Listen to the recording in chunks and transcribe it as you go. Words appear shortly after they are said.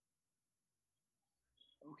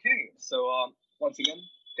Okay, once again,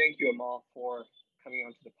 thank you, Amal, for coming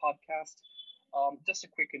onto the podcast. Just a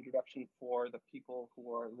quick introduction for the people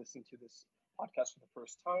who are listening to this podcast for the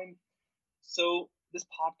first time. This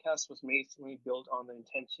podcast was mainly built on the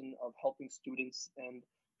intention of helping students and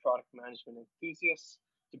product management enthusiasts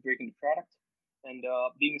to break into product. And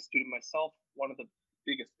being a student myself, one of the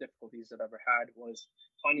biggest difficulties that I ever had was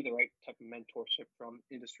finding the right type of mentorship from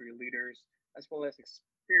industry leaders as well as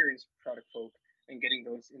experienced product folk and getting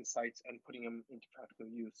those insights and putting them into practical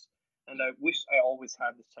use. And I wish I always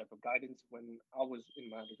had this type of guidance when I was in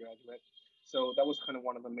my undergraduate. So that was kind of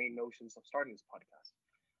one of the main notions of starting this podcast.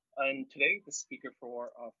 And today, the speaker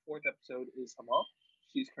for our fourth episode is Amal.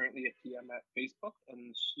 She's currently a PM at Facebook,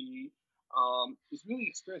 and she is really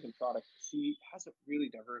experienced in product. She has a really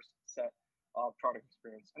diverse set of product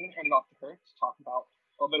experience. I'm going to hand it off to her to talk about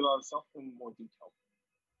a little bit about herself in more detail.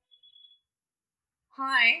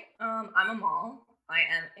 Hi, I'm Amal. I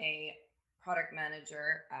am a product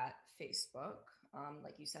manager at Facebook.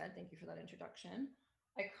 Like you said, thank you for that introduction.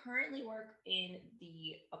 I currently work in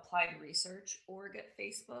the applied research org at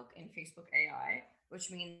Facebook in Facebook AI, which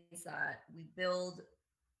means that we build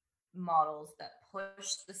models that push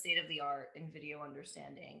the state of the art in video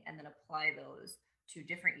understanding and then apply those to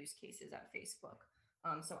different use cases at Facebook.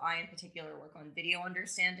 So I, in particular, work on video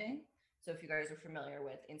understanding. So if you guys are familiar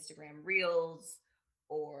with Instagram Reels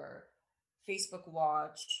or Facebook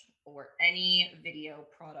Watch or any video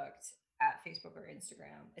product at Facebook or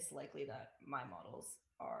Instagram, it's likely that my models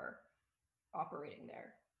are operating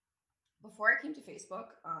there. Before I came to Facebook,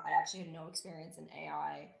 I actually had no experience in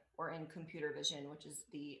AI or in computer vision, which is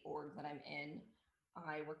the org that I'm in.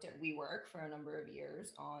 I worked at WeWork for a number of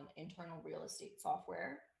years on internal real estate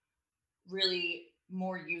software, really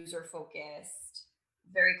more user focused,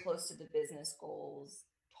 very close to the business goals,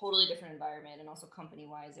 totally different environment. And also company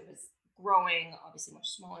wise, it was growing, obviously much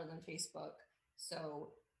smaller than Facebook.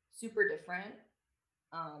 So super different.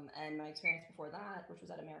 And my experience before that, which was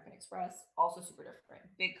at American Express, also super different.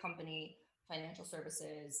 Big company, financial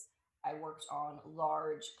services. I worked on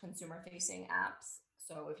large consumer facing apps.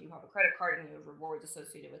 So if you have a credit card and you have rewards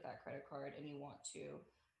associated with that credit card and you want to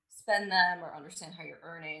spend them or understand how you're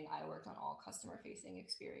earning, I worked on all customer facing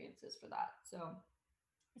experiences for that. So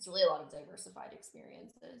it's really a lot of diversified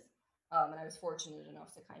experiences. And I was fortunate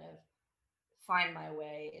enough to kind of find my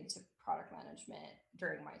way into product management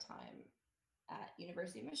during my time at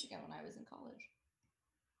University of Michigan when I was in college.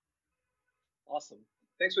 Awesome.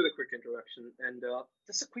 Thanks for the quick introduction. And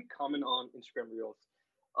just a quick comment on Instagram Reels.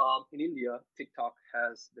 In India, TikTok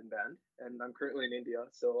has been banned, and I'm currently in India,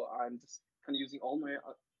 so I'm just kind of using all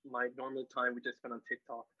my normal time, which I spend on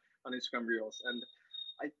TikTok, on Instagram Reels, and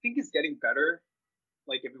I think it's getting better,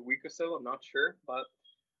 like every week or so. I'm not sure, but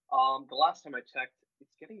the last time I checked,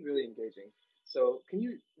 it's getting really engaging. So, can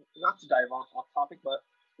you not to dive off topic, but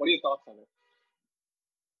what are your thoughts on it?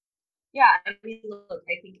 Yeah, I mean, look,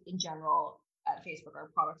 I think in general at Facebook,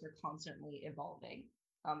 our products are constantly evolving.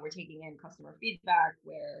 We're taking in customer feedback,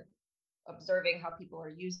 we're observing how people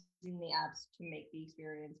are using the apps to make the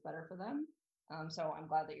experience better for them. So I'm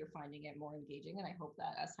glad that you're finding it more engaging, and I hope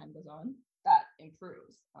that as time goes on, that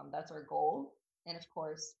improves. That's our goal. And of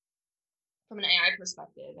course, from an AI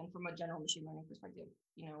perspective and from a general machine learning perspective,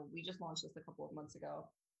 we just launched this a couple of months ago.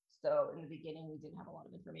 So in the beginning, we didn't have a lot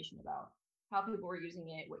of information about how people were using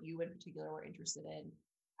it, what you in particular were interested in.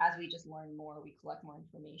 As we just learn more, we collect more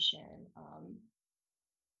information.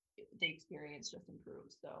 The experience just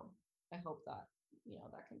improves. So I hope that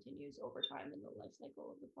that continues over time in the life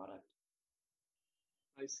cycle of the product.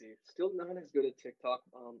 I see. Still not as good at TikTok,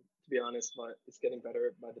 to be honest, but it's getting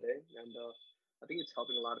better by the day, and I think it's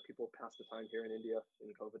helping a lot of people pass the time here in India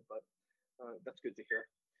in COVID. But that's good to hear.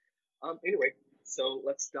 Anyway, so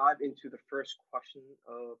let's dive into the first question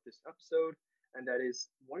of this episode, and that is,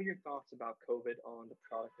 what are your thoughts about COVID on the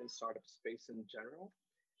product and startup space in general?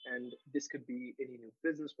 And this could be any new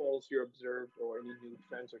business models you observed, or any new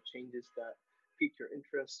trends or changes that piqued your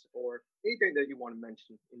interest, or anything that you want to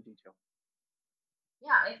mention in detail.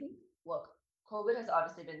 Yeah, I think, look, COVID has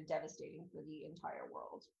obviously been devastating for the entire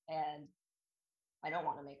world, and I don't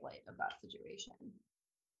want to make light of that situation.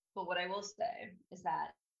 But what I will say is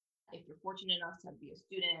that if you're fortunate enough to be a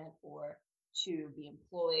student or to be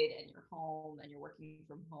employed and you're home and you're working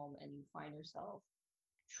from home and you find yourself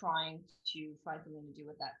trying to find something to do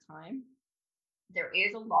at that time, there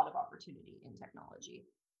is a lot of opportunity in technology.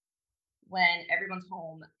 When everyone's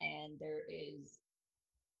home and there is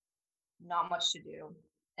not much to do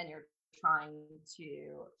and you're trying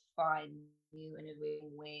to find new innovative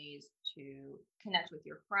ways to connect with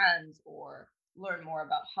your friends or learn more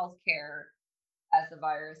about healthcare as the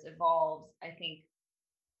virus evolves, I think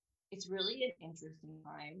it's really an interesting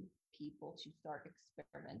time people to start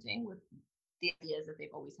experimenting with the ideas that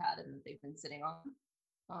they've always had and that they've been sitting on.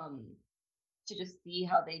 Um, to just see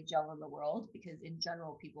how they gel in the world because in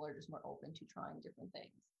general people are just more open to trying different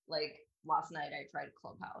things. Like last night I tried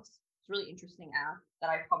Clubhouse. It's a really interesting app that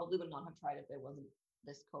I probably would not have tried if it wasn't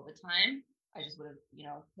this COVID time. I just would have,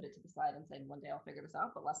 put it to the side and said one day I'll figure this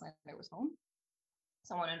out. But last night I was home.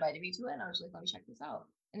 Someone invited me to it and I was like, let me check this out.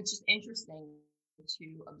 And it's just interesting to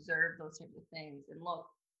observe those types of things. And look,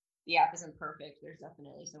 the app isn't perfect. There's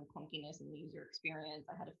definitely some clunkiness in the user experience.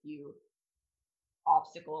 I had a few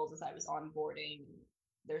obstacles as I was onboarding.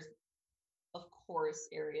 There's of course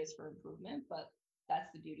areas for improvement, but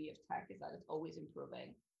that's the beauty of tech is that it's always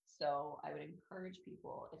improving. So I would encourage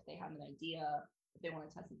people if they have an idea, if they want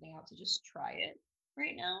to test something out, to just try it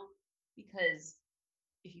right now because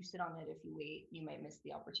if you sit on it, if you wait, you might miss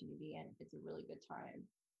the opportunity and it's a really good time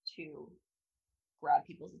to grab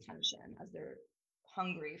people's attention as they're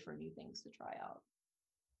hungry for new things to try out.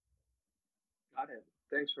 Got it.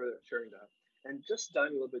 Thanks for sharing that. And just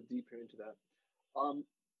diving a little bit deeper into that. Um,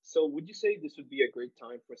 so would you say this would be a great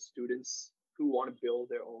time for students who want to build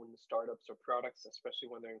their own startups or products,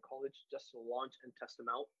 especially when they're in college, just to launch and test them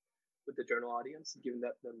out with the general audience, given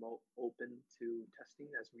that they're more open to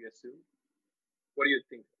testing, as we assume? What do you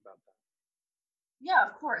think about that? Yeah,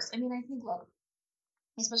 of course. I mean, I think, look,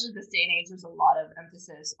 especially this day and age, there's a lot of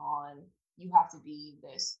emphasis on you have to be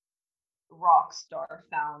this rock star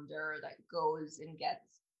founder that goes and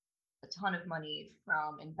gets a ton of money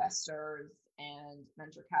from investors and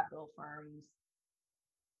venture capital firms.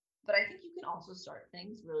 But I think you can also start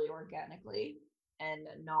things really organically and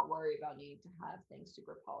not worry about needing to have things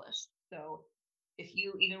super polished. So if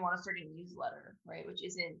you even want to start a newsletter, right, which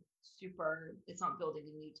isn't super, it's not building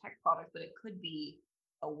a new tech product, but it could be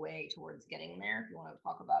a way towards getting there if you want to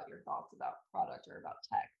talk about your thoughts about product or about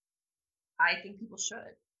tech. I think people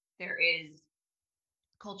should. There is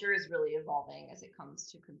culture is really evolving as it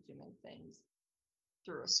comes to consuming things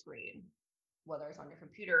through a screen, whether it's on your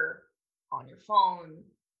computer, on your phone,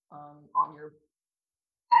 on your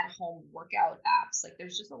at home workout apps. Like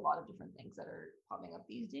there's just a lot of different things that are popping up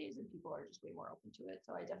these days, and people are just way more open to it.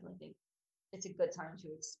 So I definitely think it's a good time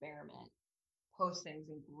to experiment, post things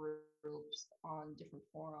in groups on different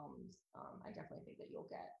forums. I definitely think that you'll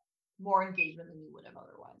get more engagement than you would have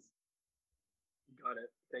otherwise. Got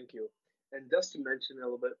it. Thank you. And just to mention a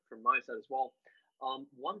little bit from my side as well,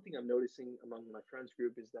 one thing I'm noticing among my friends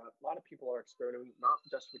group is that a lot of people are experimenting not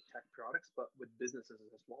just with tech products, but with businesses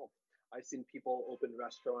as well. I've seen people open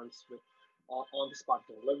restaurants with on-the-spot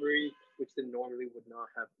delivery, which they normally would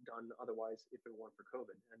not have done otherwise if it weren't for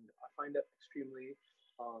COVID. And I find that extremely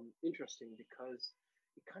interesting because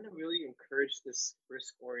it kind of really encouraged this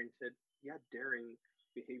risk-oriented, yet daring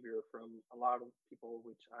behavior from a lot of people,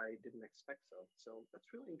 which I didn't expect so. So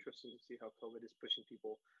that's really interesting to see how COVID is pushing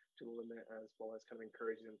people to the limit as well as kind of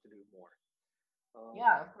encouraging them to do more.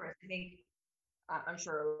 Yeah, of course. I think I'm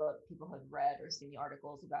sure a lot of people have read or seen the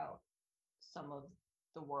articles about some of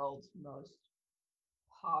the world's most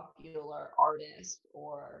popular artists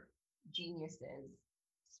or geniuses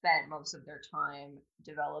spent most of their time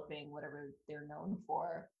developing whatever they're known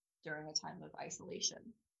for during a time of isolation,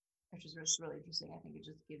 which is just really interesting. I think it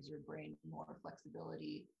just gives your brain more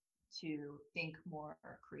flexibility to think more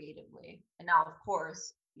creatively. And now, of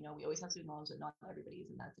course, we always have to acknowledge that not everybody is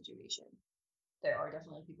in that situation. There are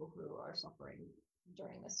definitely people who are suffering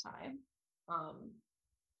during this time. Um,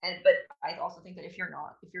 but I also think that if you're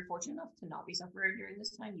fortunate enough to not be suffering during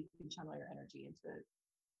this time, you can channel your energy into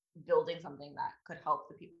building something that could help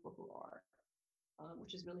the people who are,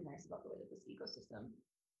 which is really nice about the way that this ecosystem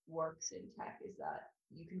works in tech is that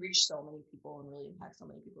you can reach so many people and really impact so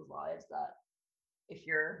many people's lives that if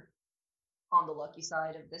you're on the lucky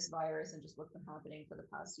side of this virus and just what's been happening for the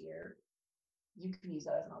past year, you can use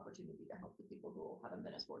that as an opportunity to help the people who haven't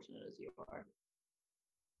been as fortunate as you are.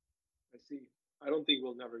 I see. I don't think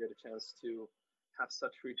we'll never get a chance to have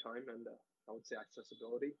such free time and I would say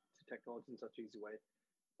accessibility to technology in such an easy way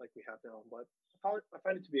like we have now. But I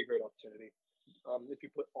find it to be a great opportunity if you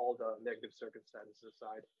put all the negative circumstances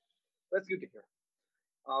aside. That's good to hear.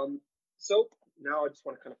 Um, so now I just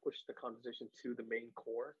want to kind of push the conversation to the main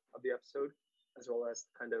core of the episode, as well as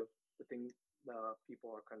kind of the thing people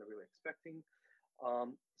are kind of really expecting.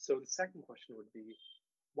 So the second question would be,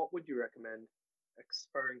 what would you recommend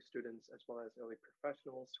aspiring students as well as early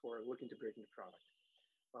professionals who are looking to break into product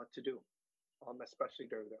to do, especially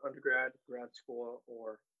during their undergrad, grad school,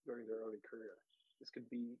 or during their early career? This could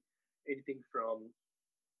be anything from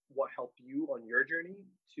what helped you on your journey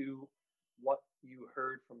to what you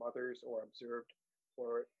heard from others or observed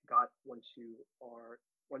or got once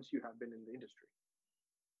you have been in the industry?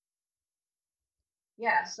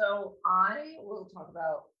 Yeah, so I will talk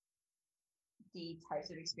about the types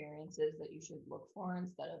of experiences that you should look for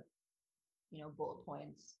instead of, bullet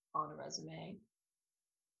points on a resume.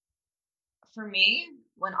 For me,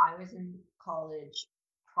 when I was in college,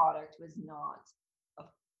 product was not a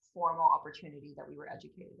formal opportunity that we were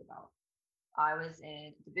educated about. I was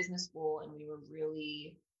in the business school and we were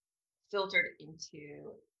really filtered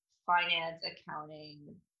into finance,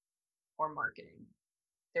 accounting, or marketing.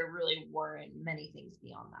 There really weren't many things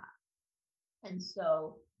beyond that. And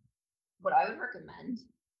so, what I would recommend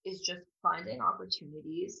is just finding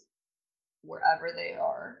opportunities wherever they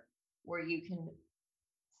are where you can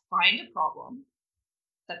find a problem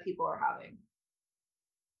that people are having,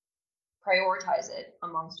 prioritize it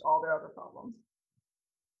amongst all their other problems,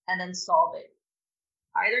 and then solve it,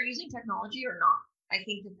 either using technology or not. I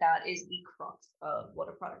think that that is the crux of what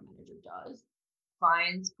a product manager does: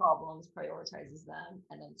 finds problems, prioritizes them,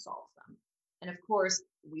 and then solves them. And of course,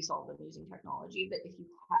 we solve them using technology, but if you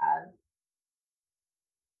have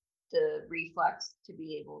the reflex to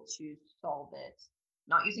be able to solve it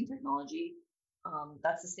not using technology,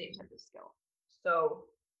 that's the same type of skill. So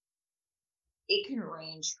it can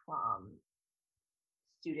range from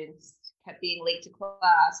students kept being late to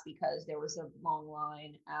class because there was a long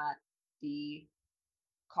line at the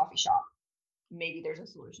coffee shop. Maybe there's a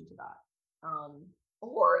solution to that.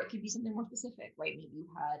 Or it could be something more specific, right? Maybe you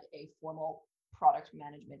had a formal product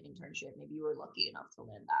management internship. Maybe you were lucky enough to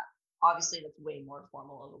land that. Obviously, that's way more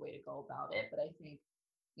formal of a way to go about it. But I think,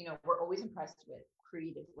 we're always impressed with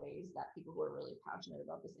creative ways that people who are really passionate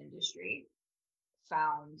about this industry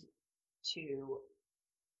found to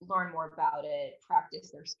learn more about it, practice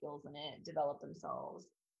their skills in it, develop themselves.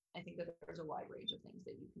 I think that there's a wide range of things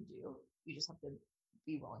that you can do. You just have to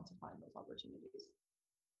be willing to find those opportunities.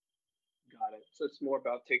 Got it. So it's more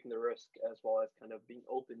about taking the risk as well as kind of being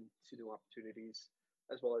open to new opportunities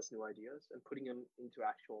as well as new ideas and putting them into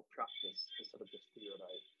actual practice instead of just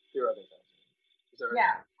theorizing. Is that right?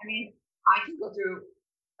 Yeah, I mean, I can go through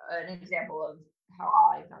an example of how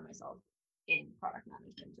I found myself in product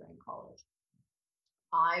management during college.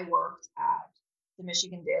 I worked at the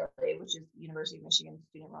Michigan Daily, which is University of Michigan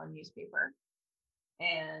student-run newspaper,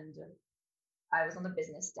 and I was on the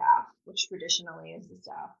business staff, which traditionally is the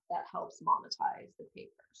staff that helps monetize the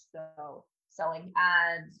paper. So selling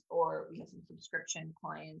ads, or we have some subscription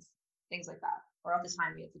clients, things like that. Or at the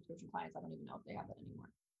time, we had subscription clients. I don't even know if they have that anymore.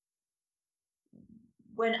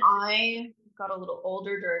 When I got a little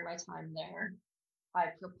older during my time there, I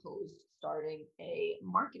proposed starting a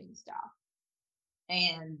marketing staff.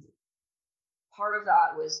 And part of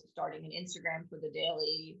that was starting an Instagram for the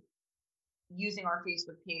daily, using our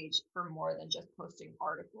Facebook page for more than just posting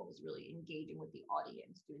articles, really engaging with the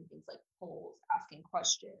audience, doing things like polls, asking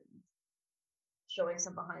questions, showing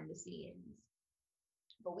some behind the scenes.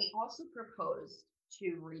 But we also proposed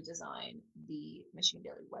to redesign the Michigan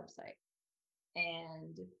Daily website.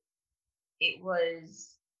 And it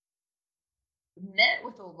was met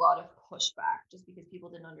with a lot of pushback just because people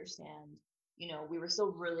didn't understand. We were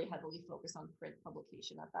still really heavily focused on print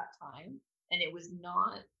publication at that time. And it was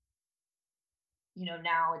not,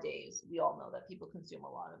 nowadays we all know that people consume a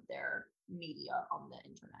lot of their media on the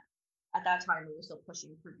internet. At that time, we were still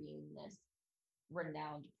pushing for being this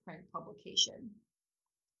renowned print publication.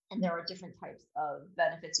 And there are different types of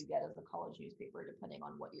benefits you get as a college newspaper depending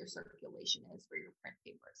on what your circulation is for your print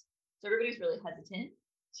papers. So everybody's really hesitant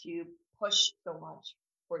to push so much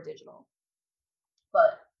for digital.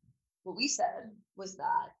 But what we said was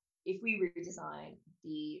that if we redesign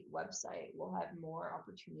the website, we'll have more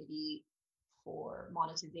opportunity for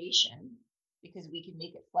monetization because we can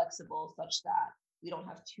make it flexible such that we don't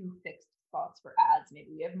have two fixed spots for ads.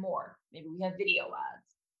 Maybe we have more. Maybe we have video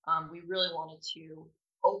ads. We really wanted to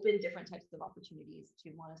open different types of opportunities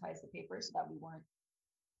to monetize the paper so that we weren't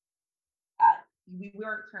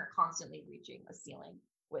constantly reaching a ceiling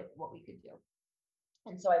with what we could do.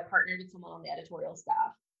 And so I partnered with someone on the editorial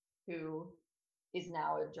staff who is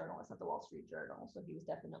now a journalist at the Wall Street Journal. So he was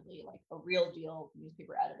definitely like a real deal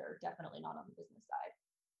newspaper editor, definitely not on the business side.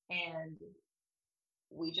 And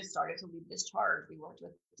we just started to lead this charge. We worked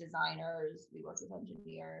with designers, we worked with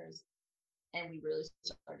engineers, and we really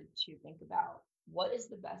started to think about what is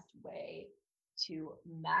the best way to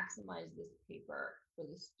maximize this paper for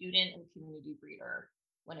the student and community reader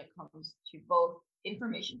when it comes to both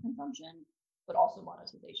information consumption, but also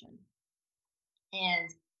monetization. And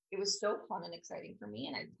it was so fun and exciting for me.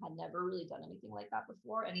 And I had never really done anything like that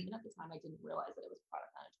before. And even at the time, I didn't realize that it was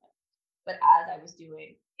product management. But as I was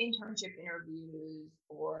doing internship interviews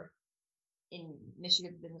or in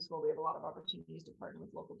Michigan Business School, we have a lot of opportunities to partner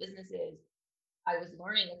with local businesses. I was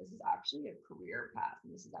learning that this is actually a career path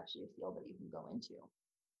and this is actually a field that you can go into.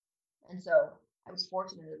 And so I was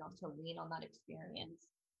fortunate enough to lean on that experience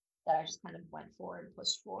that I just kind of went for and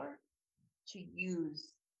pushed for to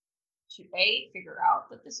use to A, figure out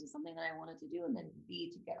that this is something that I wanted to do, and then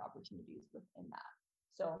B, to get opportunities within that.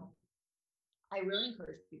 So I really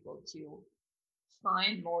encourage people to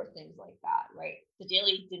find more things like that, right? The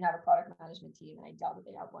Daily didn't have a product management team, and I doubt that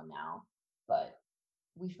they have one now, but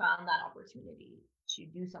we found that opportunity to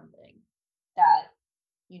do something that,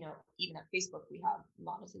 even at Facebook, we have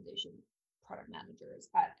monetization product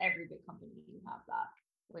managers. At every big company, you have that,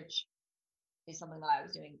 which is something that I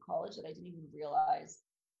was doing in college that I didn't even realize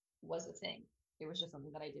was a thing. It was just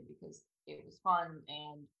something that I did because it was fun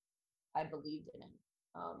and I believed in it.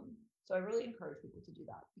 So I really encourage people to do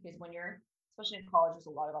that because when you're, especially in college,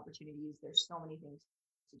 there's a lot of opportunities. There's so many things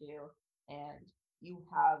to do, and you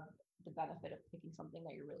have the benefit of picking something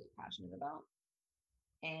that you're really passionate about.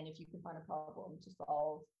 And if you can find a problem to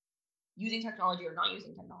solve using technology or not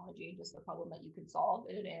using technology, just a problem that you can solve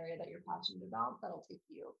in an area that you're passionate about, that'll take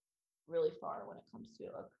you really far when it comes to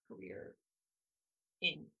a career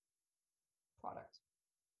in product.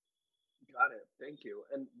 Got it. Thank you.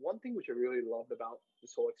 And one thing which I really loved about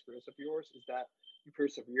this whole experience of yours is that you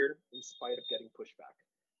persevered in spite of getting pushback.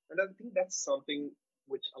 And I think that's something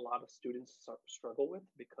which a lot of students struggle with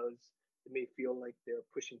because they may feel like they're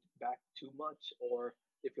pushing back too much or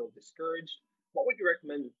they feel discouraged. What would you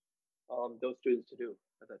recommend those students to do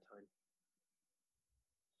at that time?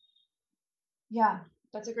 Yeah,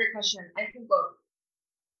 that's a great question. I think, look,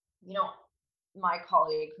 you know, my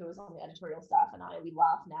colleague who was on the editorial staff and I, we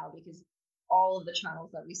laugh now because all of the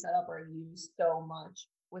channels that we set up are used so much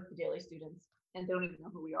with the daily students and they don't even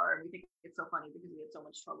know who we are. And we think it's so funny because we had so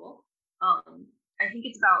much trouble. I think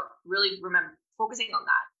it's about really focusing on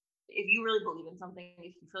that. If you really believe in something,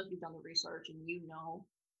 if you feel like you've done the research and you know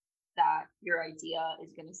that your idea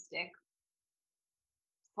is going to stick,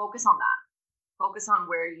 focus on that. Focus on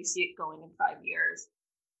where you see it going in 5 years.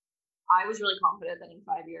 I was really confident that in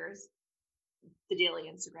 5 years, the daily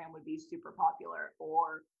Instagram would be super popular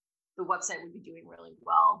or the website would be doing really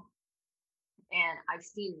well. And I've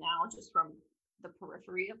seen now just from the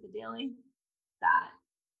periphery of the daily that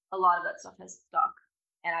a lot of that stuff has stuck.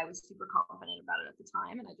 And I was super confident about it at the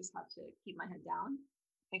time. And I just had to keep my head down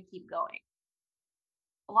and keep going.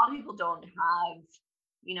 A lot of people don't have,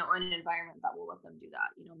 an environment that will let them do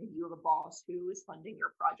that. Maybe you have a boss who is funding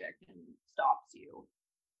your project and stops you.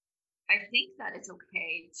 I think that it's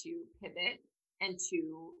okay to pivot and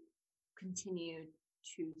to continue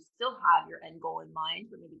to still have your end goal in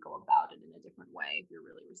mind, but maybe go about it in a different way if you're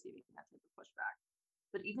really receiving that type of pushback.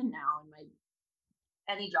 But even now in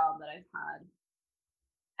any job that I've had,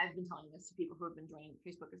 I've been telling this to people who have been joining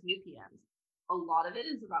Facebook as new PMs. A lot of it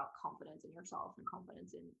is about confidence in yourself and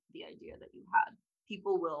confidence in the idea that you had.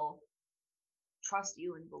 People will trust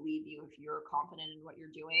you and believe you if you're confident in what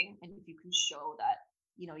you're doing and if you can show that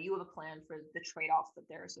you have a plan for the trade-offs that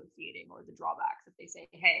they're associating or the drawbacks. If they say,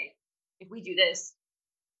 hey, if we do this,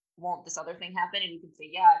 won't this other thing happen? And you can say,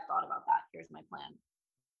 yeah, I've thought about that, here's my plan.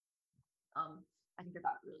 I think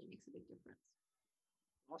that really makes a big difference.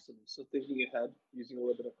 Awesome. So thinking ahead, using a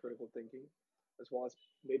little bit of critical thinking, as well as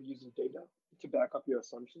maybe using data to back up your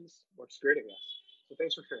assumptions, works great, I guess. So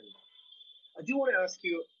thanks for sharing that. I do want to ask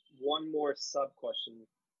you one more sub question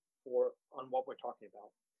on what we're talking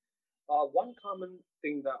about. One common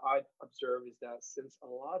thing that I've observed is that since a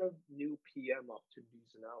lot of new PM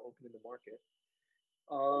opportunities are now open in the market,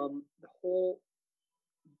 the whole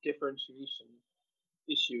differentiation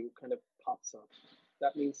issue kind of pops up.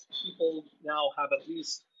 That means people now have at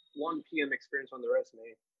least one PM experience on their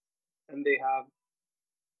resume and they have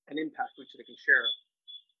an impact which they can share.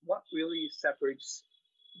 What really separates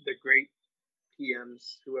the great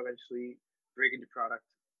PMs who eventually break into product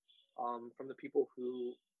from the people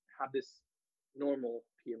who have this normal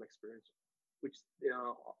PM experience, which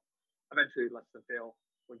eventually lets them fail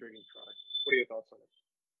when breaking product? What are your thoughts on it?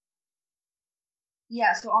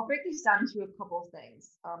 Yeah, so I'll break these down into a couple of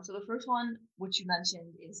things. So the first one, which you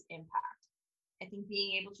mentioned, is impact. I think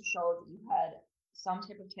being able to show that you had some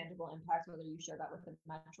type of tangible impact, whether you share that with a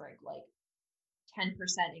metric like 10%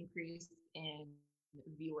 increase in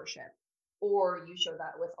viewership, or you show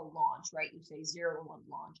that with a launch, right? You say 0 to 1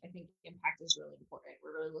 launch. I think impact is really important.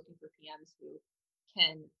 We're really looking for PMs who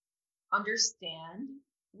can understand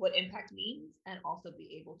what impact means and also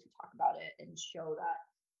be able to talk about it and show that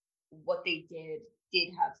what they did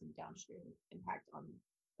have some downstream impact on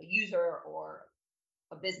a user or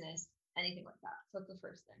a business, anything like that. So that's the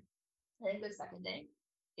first thing. I think the second thing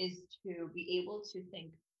is to be able to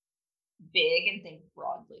think big and think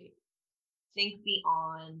broadly. Think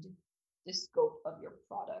beyond the scope of your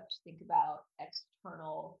product. Think about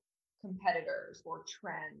external competitors or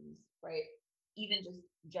trends, right? Even just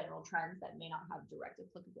general trends that may not have direct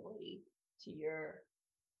applicability to your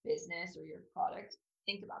business or your product.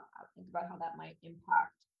 Think about that. Think about how that might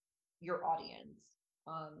impact your audience.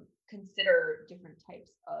 Consider different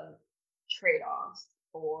types of trade offs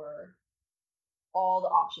or all the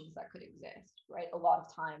options that could exist, right? A lot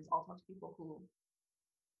of times I'll talk to people who,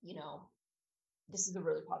 you know, this is a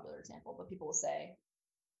really popular example, but people will say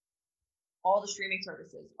all the streaming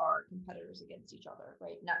services are competitors against each other,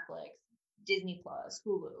 right? Netflix, Disney Plus,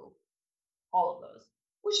 Hulu, all of those,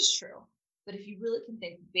 which is true. But if you really can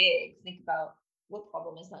think big, think about what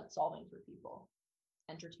problem is that solving for people?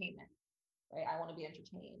 Entertainment, right? I want to be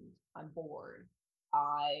entertained. I'm bored.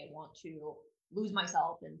 I want to lose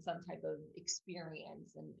myself in some type of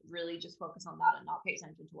experience and really just focus on that and not pay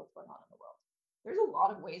attention to what's going on in the world. There's a lot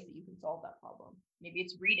of ways that you can solve that problem. Maybe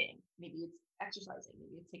it's reading, maybe it's exercising,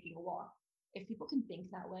 maybe it's taking a walk. If people can think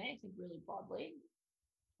that way, I think really broadly,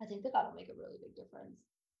 I think that that'll make a really big difference.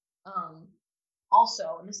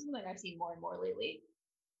 Also, and this is something I've seen more and more lately,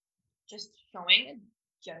 just showing a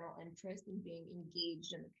general interest in being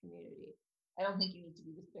engaged in the community. I don't think you need to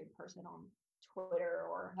be this big person on Twitter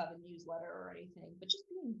or have a newsletter or anything, but just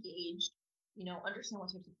be engaged, understand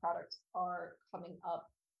what types of products are coming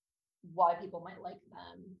up, why people might like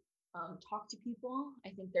them, talk to people. I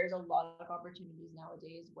think there's a lot of opportunities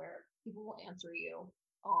nowadays where people will answer you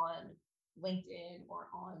on LinkedIn or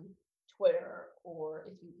on Twitter, or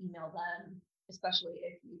if you email them, especially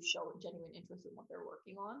if you show genuine interest in what they're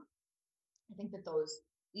working on. I think that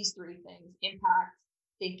these three things, impact,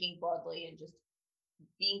 thinking broadly, and just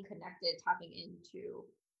being connected, tapping into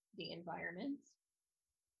the environment,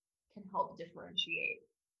 can help differentiate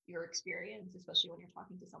your experience, especially when you're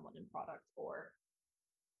talking to someone in product or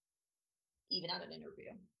even at an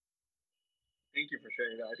interview. Thank you for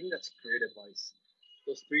sharing that. I think that's great advice.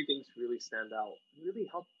 Those three things really stand out, really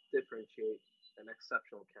help differentiate an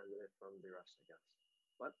exceptional candidate from the rest, I guess.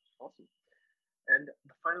 But awesome. And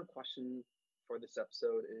the final question for this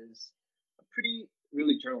episode is a pretty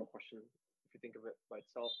really general question, if you think of it by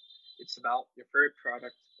itself. It's about your favorite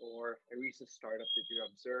product or a recent startup that you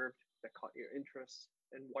observed that caught your interest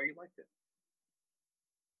and why you liked it.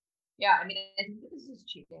 Yeah, I mean, I think that this is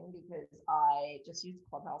cheating because I just used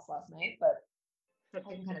Clubhouse last night, but I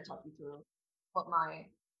can kind of talk you through what my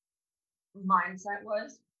mindset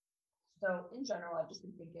was. So, in general, I've just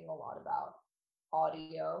been thinking a lot about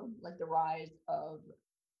audio, like the rise of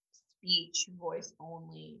speech, voice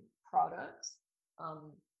only products.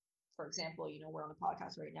 For example, we're on a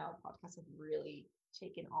podcast right now. Podcasts have really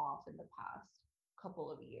taken off in the past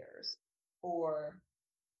couple of years. Or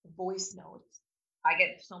voice notes. I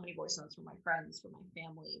get so many voice notes from my friends, from my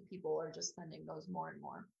family. People are just sending those more and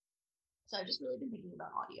more. So I've just really been thinking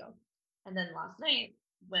about audio. And then last night,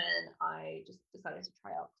 when I just decided to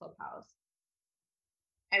try out Clubhouse,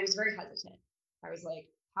 I was very hesitant. I was like,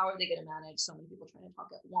 how are they going to manage so many people trying to talk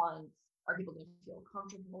at once? Are people going to feel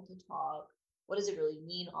comfortable to talk? What does it really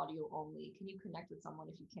mean, audio only? Can you connect with someone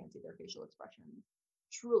if you can't see their facial expressions?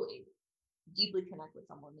 Truly, deeply connect with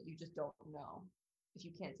someone that you just don't know if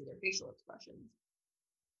you can't see their facial expressions.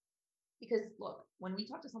 Because look, when we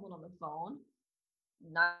talk to someone on the phone,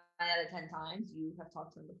 9 out of 10 times you have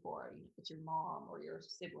talked to them before. If it's your mom or your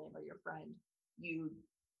sibling or your friend, you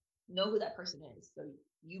know who that person is. So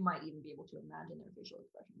you might even be able to imagine their facial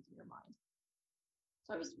expressions in your mind.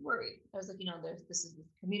 So I was worried. I was like, this is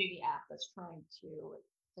this community app that's trying to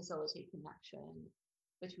facilitate connection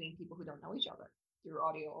between people who don't know each other through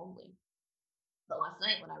audio only. But last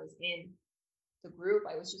night when I was in the group,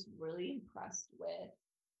 I was just really impressed with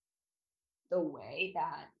the way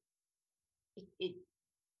that it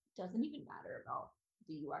doesn't even matter about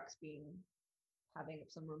the UX having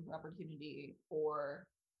some room for opportunity or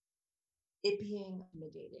it being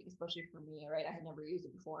intimidating, especially for me, right? I had never used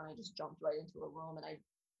it before and I just jumped right into a room and I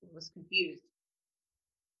was confused.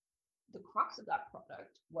 The crux of that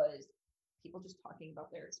product was people just talking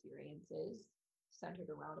about their experiences centered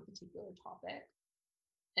around a particular topic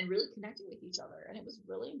and really connecting with each other. And it was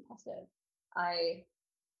really impressive.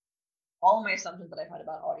 All of my assumptions that I've had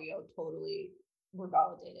about audio totally were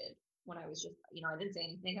validated when I was just, I didn't say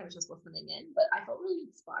anything. I was just listening in, but I felt really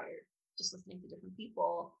inspired just listening to different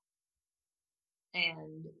people.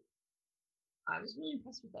 And I was really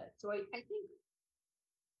impressed with it. So I think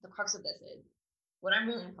the crux of this is what I'm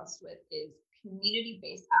really impressed with is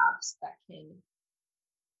community-based apps that can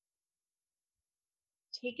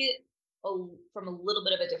take it from a little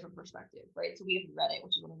bit of a different perspective, right? So we have Reddit,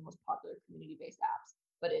 which is one of the most popular community-based apps,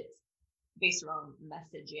 but it's based around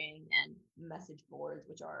messaging and message boards,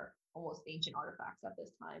 which are almost ancient artifacts at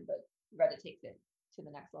this time, but Reddit takes it to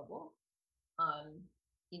the next level. Um,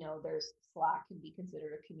 there's Slack can be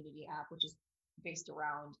considered a community app, which is based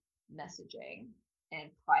around messaging and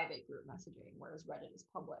private group messaging, whereas Reddit is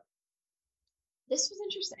public. This was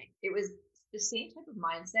interesting. It was the same type of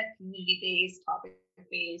mindset, community based, topic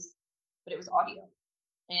based, but it was audio.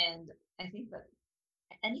 And I think that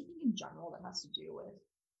anything in general that has to do with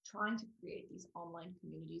trying to create these online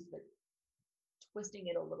communities, but twisting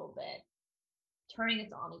it a little bit, turning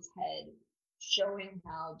it on its head, showing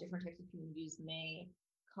how different types of communities may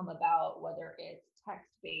come about, whether it's text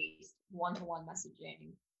based, one to one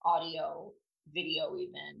messaging, audio, video,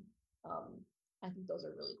 even. I think those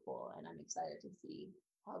are really cool, and I'm excited to see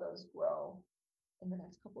how those grow in the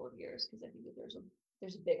next couple of years because I think that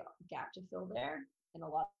there's a big gap to fill there, and a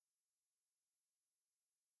lot.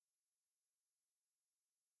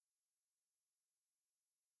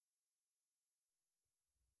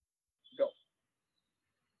 Go.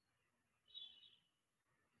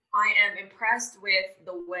 I am impressed with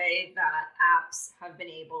the way that apps have been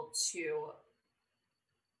able to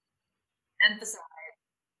emphasize.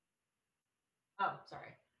 Oh, sorry.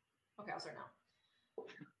 Okay, I'll start now.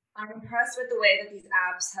 I'm impressed with the way that these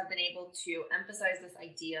apps have been able to emphasize this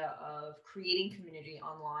idea of creating community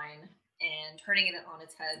online and turning it on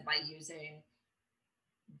its head by using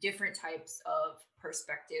different types of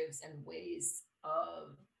perspectives and ways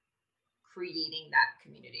of creating that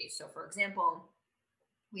community. So, for example,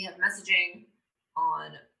 we have messaging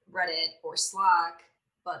on Reddit or Slack,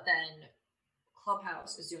 but then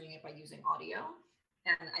Clubhouse is doing it by using audio.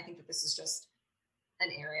 And I think that this is just an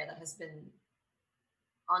area that has been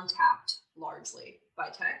untapped largely by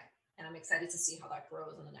tech. And I'm excited to see how that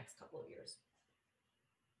grows in the next couple of years.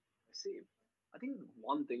 I see. I think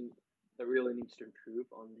one thing that really needs to improve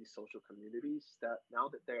on these social communities that now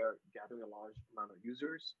that they're gathering a large amount of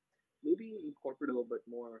users, maybe incorporate a little bit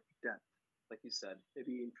more depth, like you said,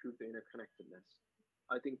 maybe improve the interconnectedness.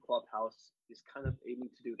 I think Clubhouse is kind of aiming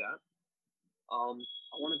to do that. I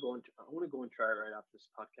want to go and try it right after this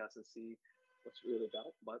podcast and see what's it really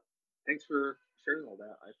about. But thanks for sharing all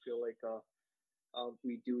that. I feel like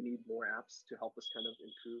we do need more apps to help us kind of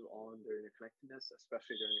improve on their interconnectedness,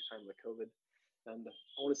 especially during a time like COVID. And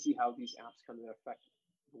I want to see how these apps kind of affect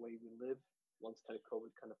the way we live once kind of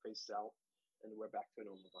COVID kind of phases out and we're back to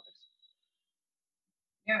normal lives.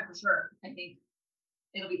 Yeah, for sure. I think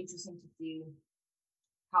it'll be interesting to see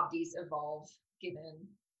how these evolve given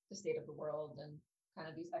the state of the world and kind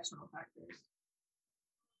of these external factors.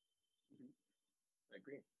 Mm-hmm. I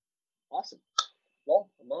agree. Awesome.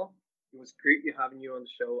 Well, Amal, it was great having you on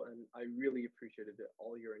the show, and I really appreciated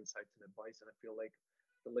all your insights and advice. And I feel like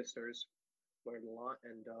the listeners learned a lot,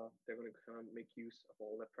 and they're going to kind of make use of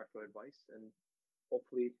all that practical advice and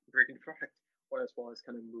hopefully break into product, or as well as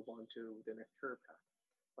kind of move on to the next career path.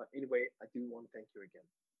 But anyway, I do want to thank you again.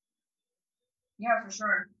 Yeah, for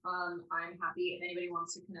sure. I'm happy if anybody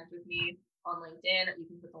wants to connect with me on LinkedIn. You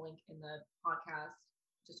can put the link in the podcast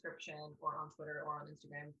description or on Twitter or on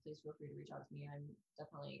Instagram. Please feel free to reach out to me. I'm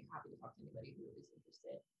definitely happy to talk to anybody who is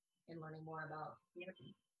interested in learning more about the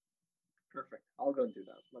interview. Perfect. I'll go and do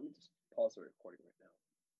that. Let me just pause the recording right now.